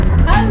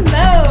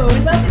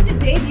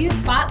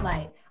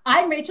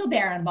I'm Rachel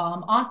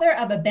Barenbaum, author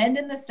of A Bend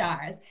in the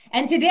Stars,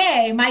 and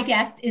today my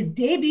guest is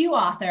debut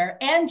author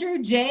Andrew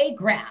J.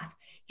 Graff.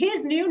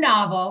 His new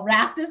novel,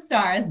 Raft of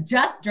Stars,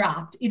 just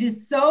dropped. It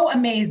is so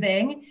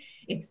amazing.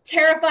 It's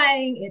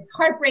terrifying, it's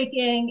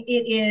heartbreaking,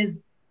 it is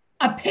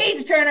a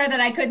page turner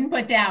that I couldn't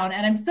put down,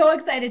 and I'm so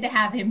excited to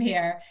have him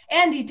here.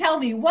 Andy, tell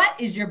me, what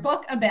is your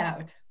book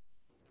about?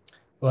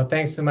 Well,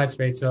 thanks so much,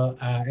 Rachel.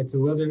 It's a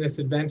wilderness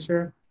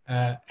adventure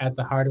at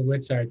the heart of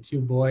which are two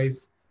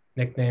boys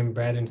nicknamed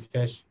Bread and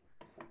Fish,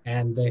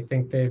 and they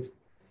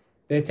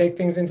take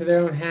things into their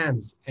own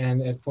hands,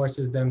 and it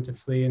forces them to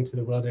flee into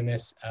the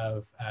wilderness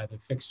of the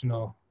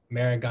fictional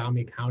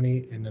Marigami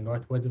County in the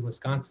north woods of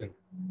Wisconsin,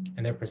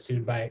 and they're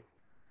pursued by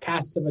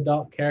casts of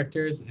adult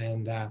characters,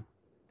 and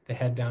they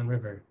head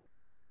downriver.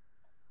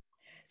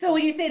 So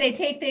when you say they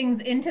take things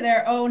into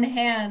their own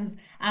hands,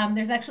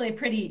 there's actually a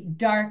pretty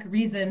dark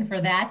reason for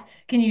that.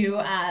 Can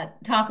you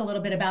talk a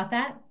little bit about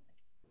that?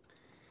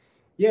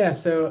 Yeah,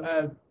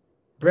 so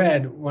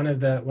Bread, one of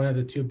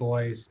the two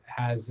boys,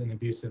 has an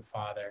abusive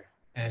father,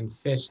 and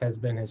Fish has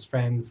been his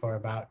friend for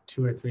about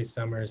 2 or 3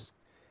 summers,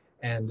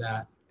 and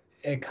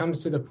it comes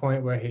to the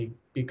point where he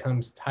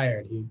becomes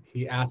tired.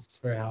 He asks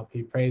for help,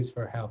 he prays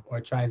for help, or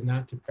tries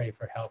not to pray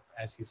for help,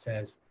 as he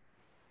says,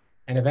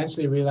 and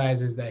eventually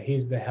realizes that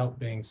he's the help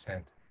being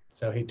sent.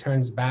 So he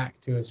turns back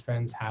to his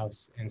friend's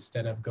house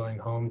instead of going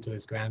home to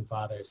his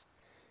grandfather's,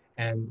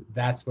 and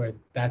that's where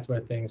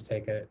things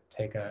take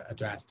a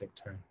drastic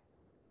turn.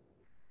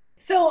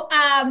 So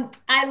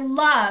I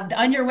loved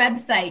on your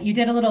website, you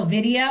did a little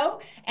video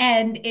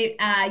and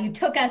you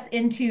took us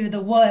into the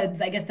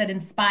woods, I guess that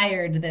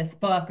inspired this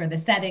book or the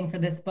setting for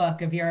this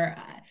book of your,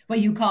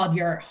 what you called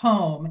your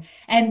home.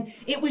 And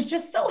it was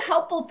just so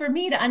helpful for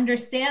me to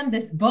understand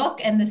this book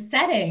and the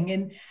setting.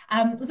 And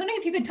I was wondering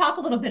if you could talk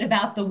a little bit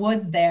about the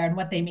woods there and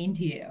what they mean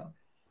to you.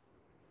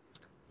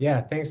 Yeah,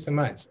 thanks so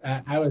much.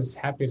 I was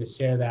happy to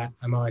share that.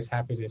 I'm always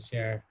happy to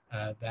share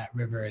that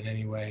river in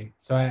any way.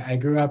 So I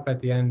grew up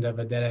at the end of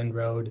a dead-end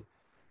road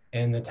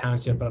in the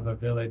township of a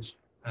village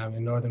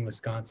in northern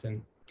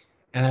Wisconsin.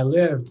 And I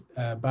lived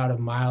about a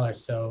mile or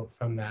so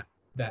from that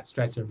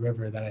stretch of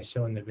river that I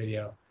show in the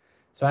video.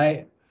 So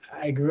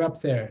I grew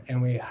up there,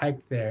 and we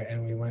hiked there,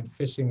 and we went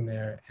fishing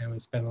there, and we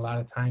spent a lot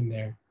of time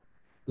there.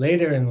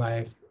 Later in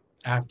life,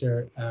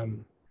 after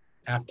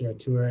after a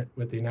tour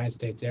with the United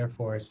States Air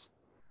Force,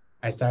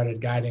 I started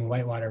guiding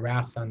whitewater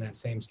rafts on that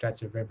same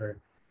stretch of river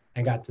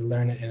and got to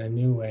learn it in a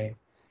new way.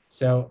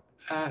 So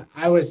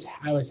I was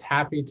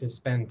happy to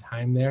spend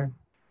time there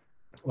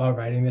while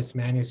writing this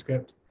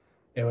manuscript.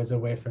 It was a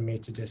way for me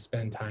to just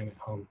spend time at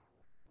home.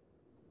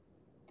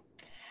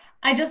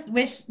 I just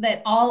wish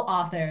that all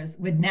authors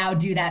would now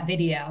do that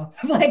video.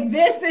 Like,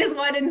 this is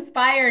what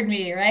inspired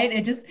me,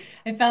 right?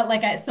 I felt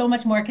like I so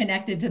much more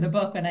connected to the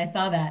book when I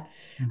saw that.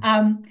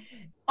 Um,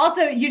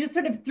 Also, you just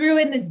sort of threw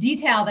in this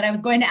detail that I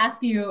was going to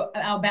ask you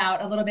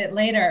about a little bit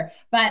later.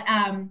 But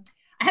I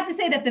have to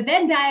say that the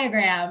Venn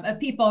diagram of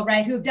people,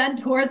 right, who have done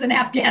tours in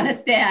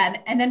Afghanistan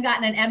and then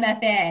gotten an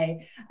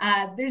MFA,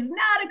 there's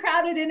not a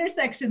crowded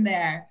intersection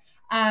there.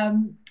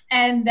 And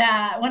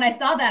when I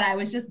saw that, I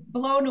was just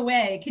blown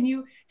away. Can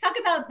you talk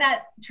about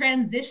that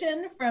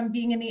transition from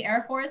being in the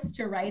Air Force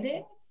to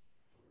writing?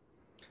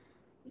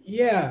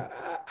 Yeah,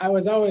 I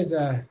was always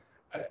a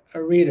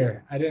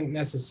reader. I didn't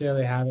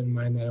necessarily have in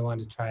mind that I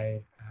wanted to try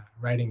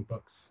writing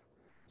books.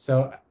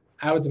 So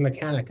I was a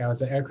mechanic. I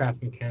was an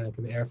aircraft mechanic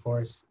in the Air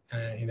Force.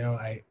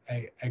 I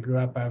grew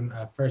up. I'm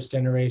a first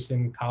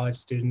generation college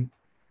student,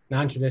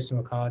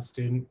 non-traditional college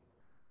student,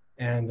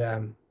 and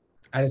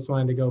I just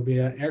wanted to go be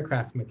an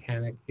aircraft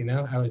mechanic.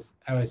 I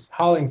was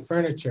hauling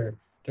furniture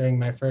during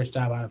my first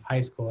job out of high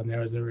school, and there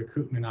was a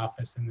recruitment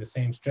office in the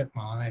same strip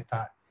mall, and I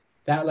thought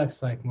that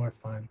looks like more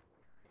fun.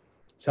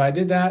 So I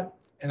did that,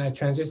 and I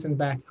transitioned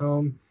back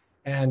home,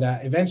 and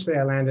eventually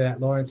I landed at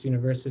Lawrence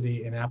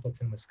University in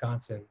Appleton,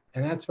 Wisconsin,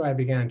 and that's where I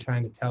began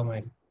trying to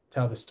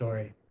tell the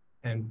story,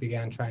 and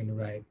began trying to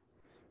write.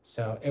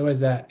 So it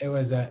was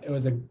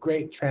a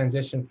great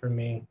transition for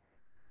me,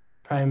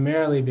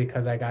 primarily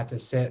because I got to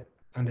sit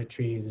under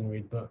trees and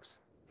read books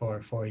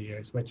for 4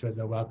 years, which was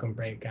a welcome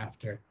break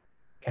after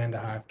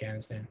Kandahar,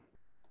 Afghanistan.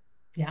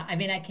 Yeah, I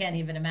mean, I can't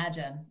even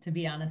imagine, to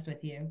be honest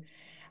with you.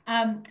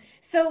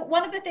 So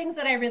one of the things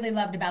that I really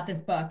loved about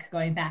this book,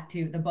 going back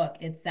to the book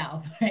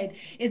itself, right,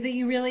 is that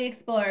you really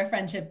explore a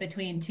friendship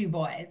between two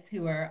boys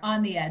who are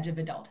on the edge of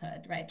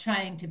adulthood, right,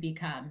 trying to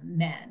become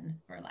men,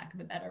 for lack of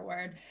a better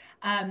word.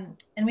 And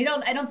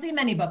I don't see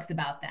many books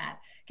about that.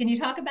 Can you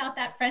talk about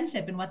that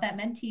friendship and what that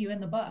meant to you in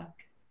the book?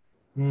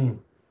 Mm.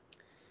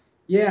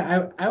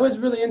 Yeah, I was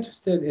really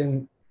interested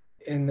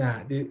in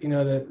that.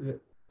 The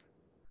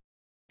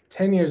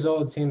 10 years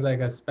old seems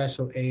like a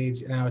special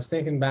age, and I was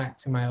thinking back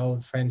to my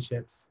old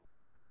friendships.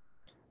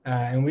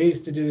 And we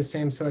used to do the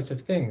same sorts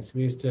of things.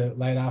 We used to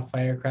light off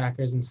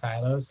firecrackers in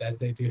silos, as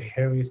they do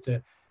here. We used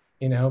to,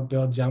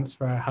 build jumps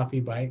for our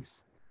Huffy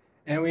bikes.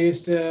 And we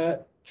used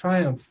to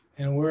triumph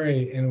and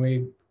worry, and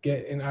we'd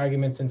get in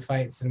arguments and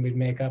fights, and we'd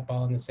make up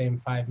all in the same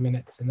 5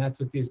 minutes. And that's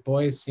what these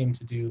boys seem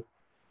to do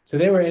So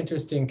they were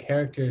interesting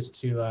characters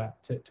to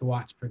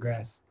watch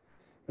progress.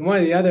 And one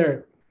of the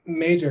other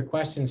major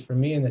questions for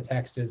me in the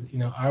text is,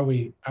 are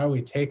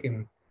we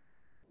taken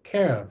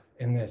care of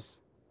in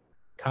this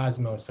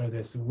cosmos or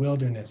this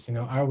wilderness?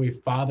 Are we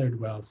fathered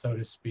well, so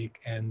to speak?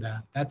 And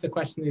that's a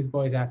question these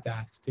boys have to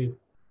ask too.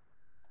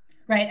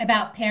 Right,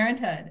 about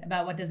parenthood,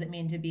 about what does it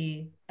mean to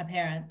be a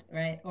parent,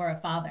 right, or a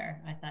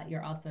father. I thought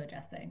you're also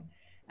addressing,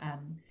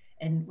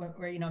 and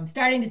I'm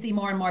starting to see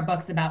more and more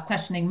books about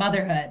questioning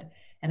motherhood,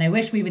 and I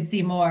wish we would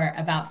see more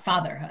about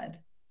fatherhood,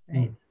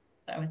 right?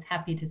 So I was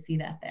happy to see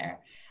that there.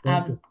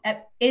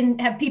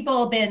 Have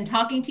people been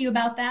talking to you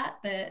about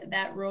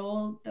that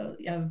role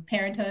of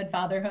parenthood,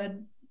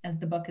 fatherhood, as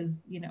the book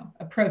is,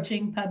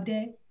 approaching Pub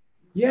Day?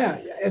 Yeah,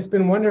 it's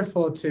been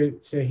wonderful to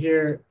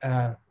hear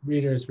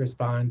readers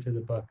respond to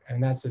the book,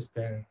 and that's just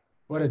been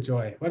what a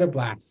joy, what a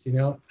blast.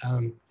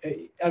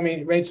 I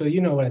mean, Rachel,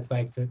 you know what it's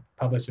like to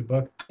publish a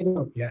book. I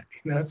don't yet,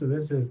 so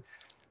this has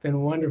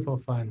been wonderful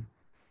fun.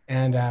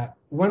 And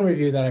one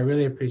review that I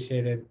really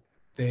appreciated,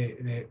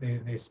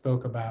 they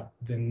spoke about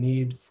the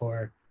need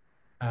for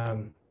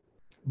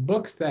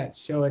books that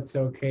show it's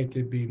okay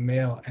to be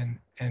male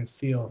and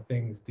feel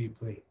things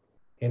deeply,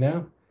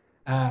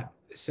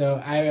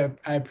 So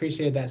I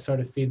appreciate that sort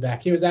of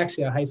feedback. He was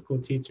actually a high school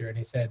teacher, and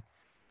he said,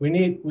 we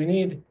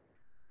need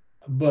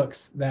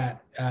books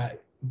that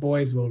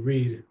boys will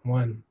read,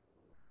 one,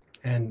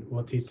 and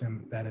we'll teach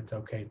them that it's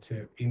okay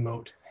to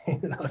emote.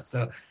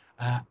 So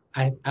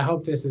I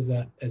hope this is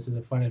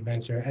a fun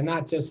adventure, and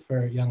not just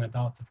for young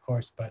adults, of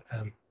course, but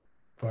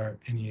for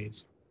any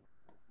age.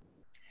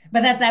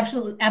 But that's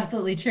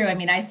absolutely true. I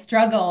mean, I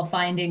struggle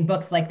finding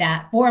books like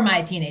that for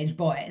my teenage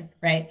boys,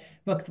 right?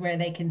 Books where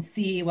they can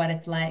see what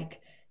it's like,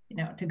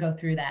 to go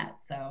through that.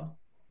 So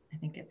I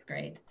think it's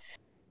great.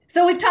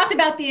 So we've talked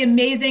about the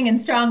amazing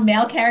and strong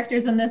male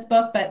characters in this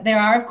book, but there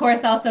are, of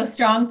course, also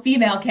strong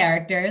female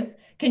characters.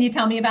 Can you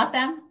tell me about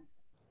them?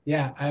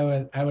 Yeah,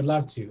 I would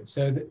love to.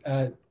 So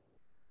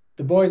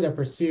the boys are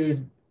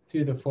pursued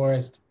through the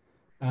forest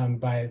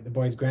by the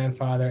boy's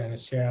grandfather and a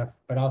sheriff,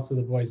 but also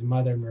the boy's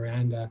mother,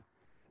 Miranda,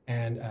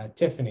 and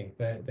Tiffany,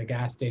 the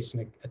gas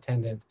station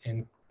attendant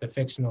in the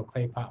fictional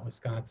Clay Pot,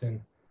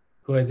 Wisconsin,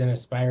 who is an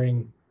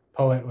aspiring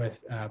poet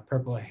with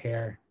purple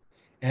hair.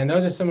 And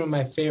those are some of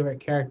my favorite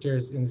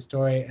characters in the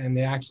story, and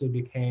they actually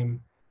became,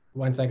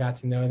 once I got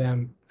to know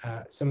them,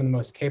 some of the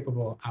most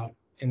capable out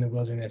in the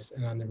wilderness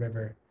and on the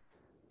river.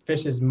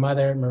 Fish's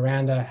mother,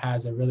 Miranda,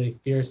 has a really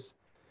fierce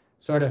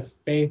sort of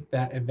faith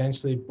that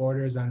eventually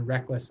borders on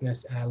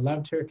recklessness, and I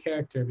loved her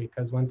character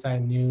because once I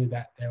knew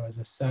that there was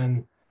a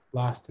son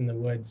lost in the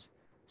woods,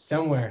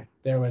 somewhere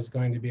there was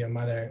going to be a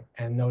mother,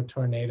 and no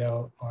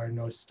tornado or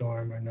no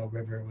storm or no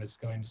river was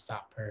going to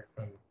stop her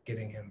from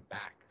getting him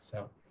back.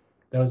 So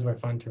those were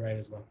fun to write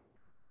as well.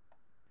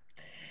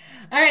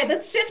 All right,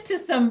 let's shift to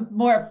some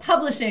more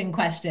publishing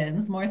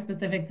questions, more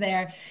specifics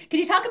there. Can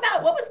you talk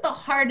about what was the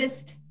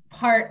hardest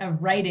part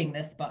of writing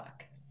this book?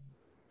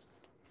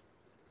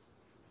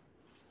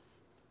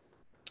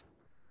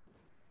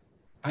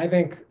 I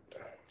think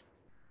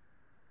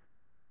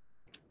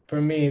for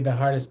me, the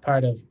hardest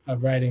part of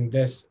writing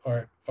this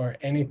or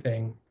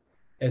anything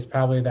is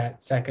probably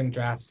that second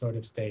draft sort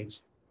of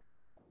stage.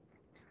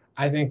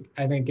 I think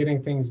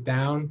getting things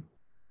down,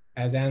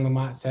 as Anne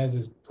Lamott says,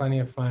 is plenty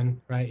of fun,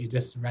 right? You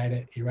just write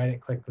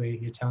it quickly,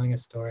 you're telling a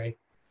story,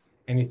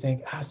 and you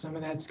think, some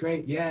of that's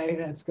great, yeah,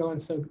 that's going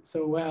so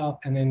well,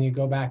 and then you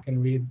go back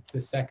and read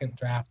the second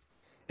draft,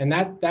 and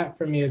that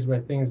for me is where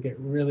things get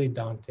really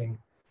daunting,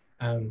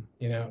 and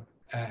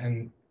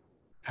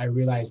I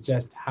realize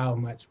just how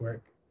much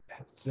work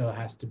still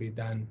has to be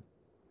done.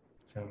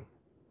 So.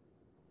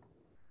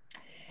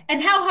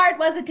 And how hard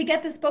was it to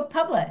get this book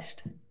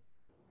published?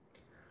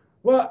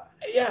 Well,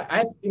 yeah,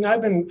 I've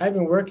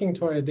been working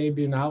toward a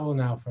debut novel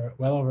now for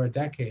well over a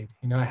decade.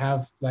 I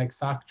have like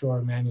sock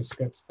drawer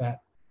manuscripts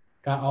that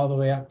got all the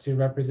way up to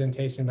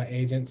representation by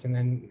agents, and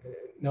then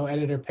no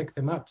editor picked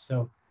them up.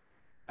 So,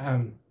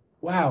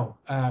 wow,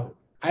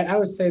 I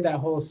would say that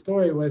whole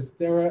story it was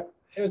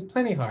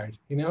plenty hard.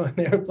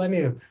 There were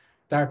plenty of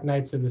dark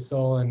nights of the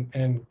soul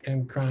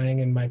and crying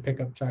in my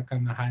pickup truck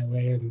on the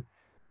highway and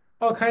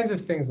all kinds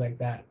of things like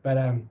that. But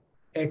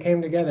it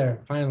came together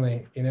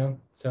finally,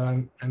 so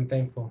I'm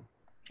thankful.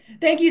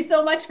 Thank you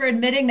so much for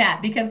admitting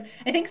that, because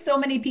I think so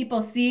many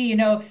people see,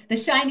 the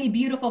shiny,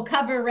 beautiful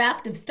cover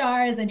raft of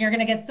stars, and you're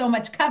going to get so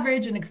much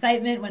coverage and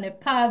excitement when it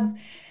pubs.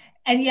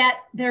 And yet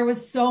there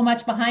was so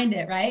much behind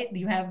it, right?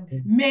 You have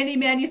many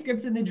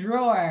manuscripts in the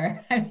drawer.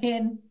 I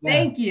mean,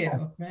 thank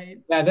you, right?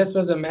 Yeah, this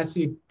was a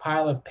messy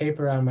pile of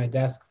paper on my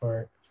desk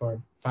for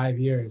 5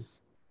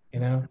 years,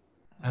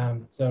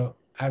 So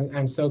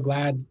I'm so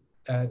glad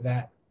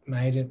that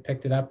my agent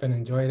picked it up and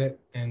enjoyed it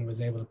and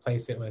was able to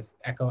place it with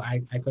Echo.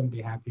 I couldn't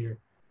be happier.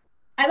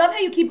 I love how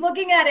you keep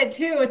looking at it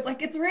too. It's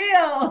like, it's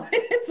real.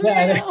 It's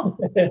real.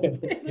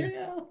 It's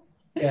real.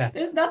 Yeah.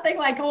 There's nothing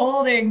like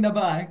holding the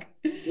book.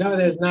 No,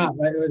 there's not.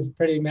 But it was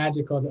pretty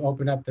magical to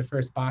open up the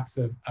first box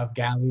of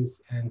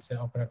galleys and to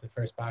open up the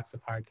first box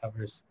of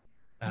hardcovers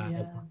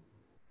as well.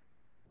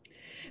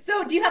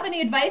 So do you have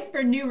any advice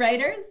for new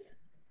writers?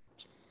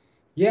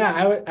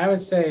 Yeah, I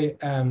would say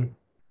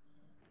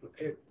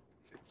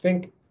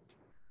think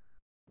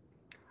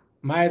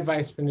my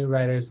advice for new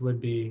writers would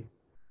be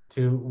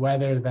to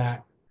weather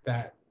that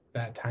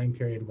time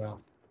period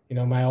well. You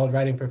know, my old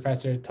writing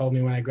professor told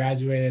me when I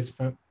graduated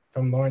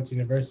from Lawrence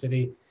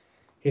University,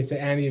 he said,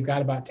 Andy, you've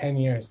got about 10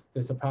 years.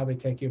 This will probably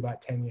take you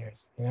about 10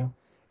 years, you know?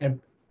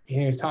 And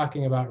he was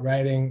talking about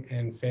writing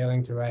and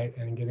failing to write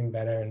and getting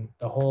better and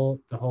the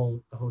whole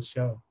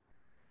show.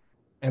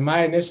 And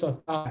my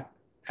initial thought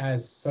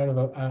as sort of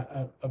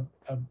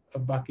a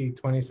bucky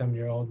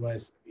 20-some-year-old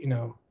was, you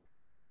know,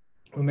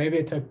 well, maybe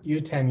it took you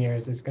 10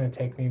 years. It's going to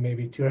take me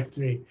maybe 2 or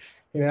 3,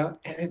 you know,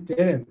 and it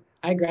didn't.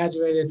 I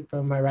graduated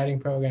from my writing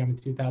program in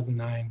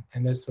 2009,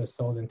 and this was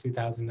sold in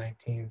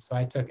 2019. So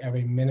I took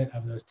every minute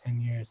of those 10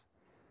 years.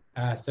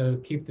 So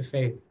keep the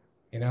faith,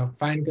 you know,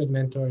 find good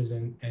mentors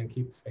and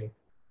keep the faith.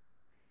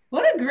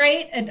 What a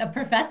great a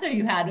professor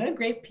you had. What a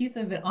great piece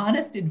of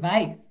honest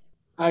advice.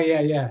 Oh,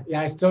 yeah.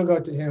 I still go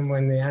to him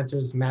when the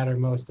answers matter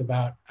most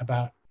about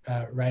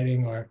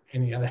writing or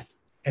any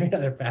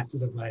other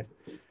facet of life.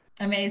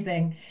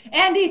 Amazing.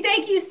 Andy,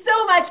 thank you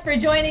so much for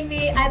joining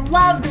me. I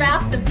loved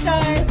Raft of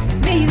Stars.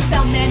 May you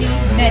sell many,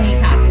 many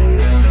copies.